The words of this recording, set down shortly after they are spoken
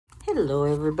Hello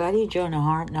everybody, Joan of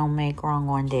Heart, no make wrong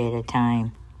one day at a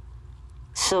time.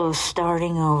 So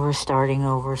starting over.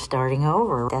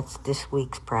 That's this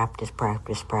week's practice.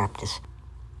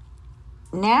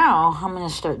 Now I'm going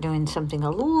to start doing something a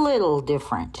little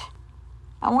different.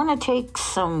 I want to take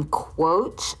some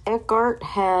quotes Eckhart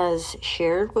has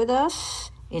shared with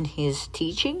us in his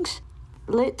teachings.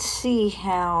 Let's see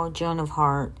how Joan of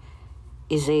Heart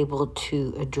is able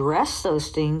to address those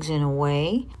things in a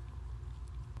way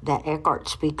that Eckhart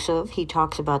speaks of. He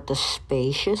talks about the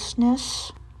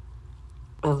spaciousness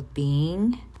of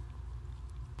being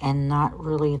and not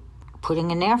really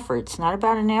putting an effort. It's not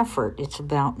about an effort. It's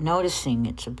about noticing.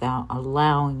 It's about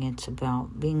allowing. It's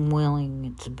about being willing.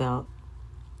 It's about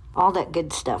all that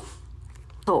good stuff.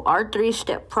 So our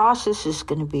 3-step process is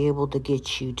going to be able to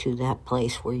get you to that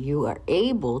place where you are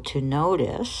able to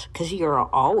notice, because you're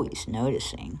always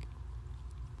noticing.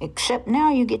 Except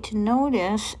now you get to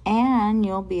notice, and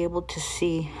you'll be able to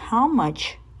see how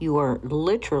much you are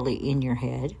literally in your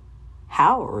head,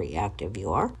 how reactive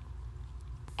you are.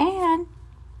 And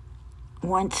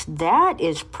once that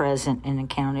is present and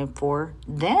accounted for,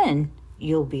 then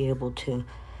you'll be able to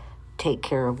take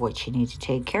care of what you need to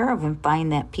take care of and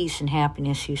find that peace and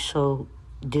happiness you so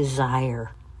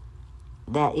desire.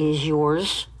 That is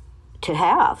yours to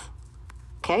have.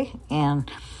 Okay? And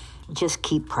just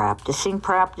keep practicing.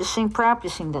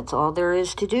 That's all there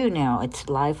is to do now. It's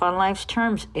life on life's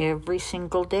terms. Every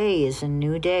single day is a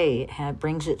new day. It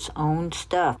brings its own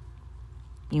stuff.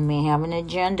 You may have an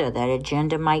agenda. That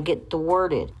agenda might get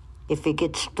thwarted. If it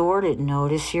gets thwarted,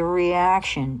 notice your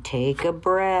reaction. Take a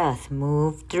breath.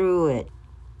 Move through it.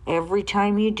 Every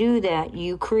time you do that,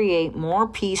 you create more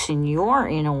peace in your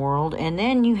inner world, and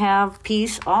then you have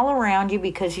peace all around you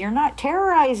because you're not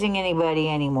terrorizing anybody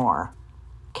anymore.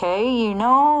 Okay, you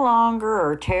no longer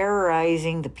are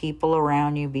terrorizing the people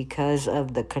around you because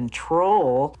of the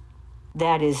control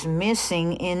that is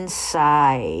missing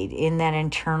inside, in that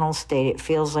internal state. It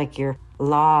feels like you're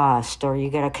lost, or you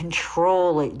got to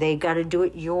control it. They got to do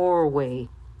it your way.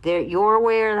 Your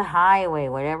way or the highway,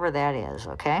 whatever that is,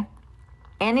 okay?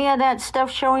 Any of that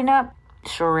stuff showing up,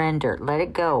 surrender. Let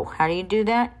it go. How do you do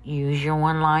that? Use your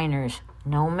one-liners.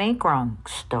 No make wrong.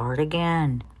 Start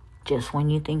again. Just when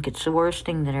you think it's the worst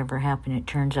thing that ever happened, it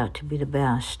turns out to be the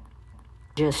best.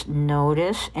 Just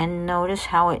notice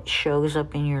how it shows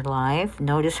up in your life.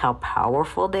 Notice how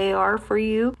powerful they are for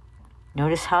you.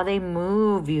 Notice how they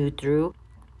move you through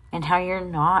and how you're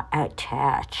not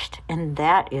attached. And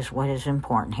that is what is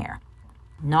important here.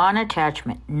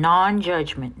 Non-attachment,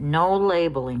 non-judgment, no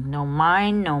labeling, no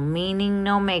mind, no meaning,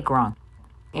 no make wrong.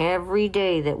 Every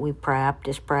day that we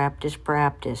practice,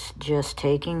 just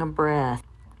taking a breath.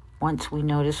 Once we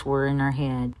notice we're in our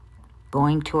head,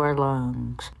 going to our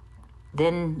lungs.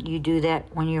 Then you do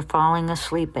that when you're falling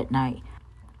asleep at night.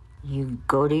 You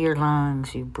go to your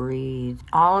lungs, you breathe.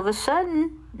 All of a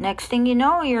sudden, next thing you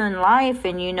know, you're in life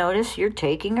and you notice you're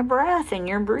taking a breath and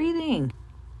you're breathing.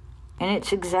 And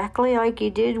it's exactly like you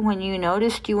did when you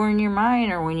noticed you were in your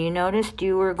mind or when you noticed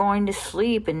you were going to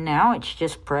sleep. And now it's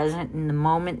just present in the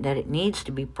moment that it needs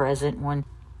to be present when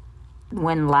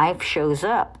life shows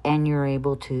up and you're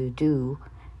able to do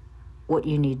what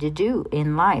you need to do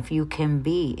in life. You can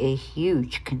be a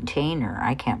huge container.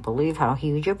 I can't believe how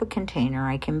huge of a container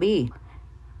I can be.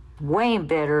 Way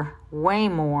better, way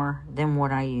more than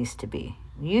what I used to be.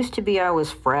 Used to be I was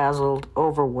frazzled,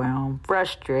 overwhelmed,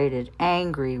 frustrated,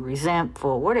 angry,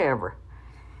 resentful, whatever.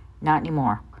 Not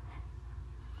anymore.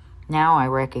 Now I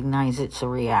recognize it's a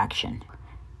reaction.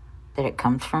 That it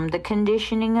comes from the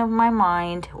conditioning of my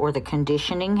mind, or the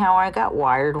conditioning how I got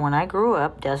wired when I grew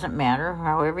up. Doesn't matter,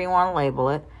 however you want to label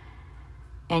it.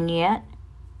 And yet,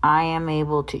 I am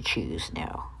able to choose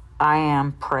now. I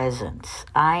am presence.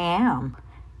 I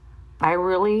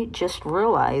really just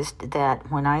realized that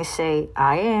when I say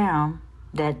I am,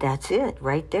 that's it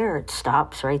right there. It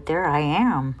stops right there. I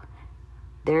am.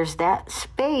 There's that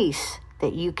space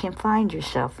that you can find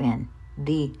yourself in.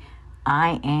 The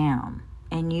I am.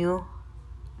 And you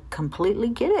completely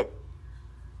get it.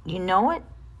 You know it.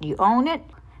 You own it.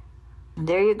 And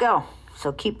there you go.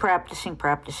 So keep practicing,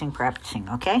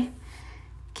 okay?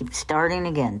 Keep starting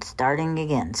again.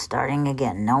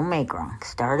 No make wrong.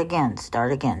 Start again,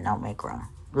 no make wrong.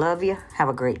 Love you. Have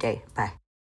a great day. Bye.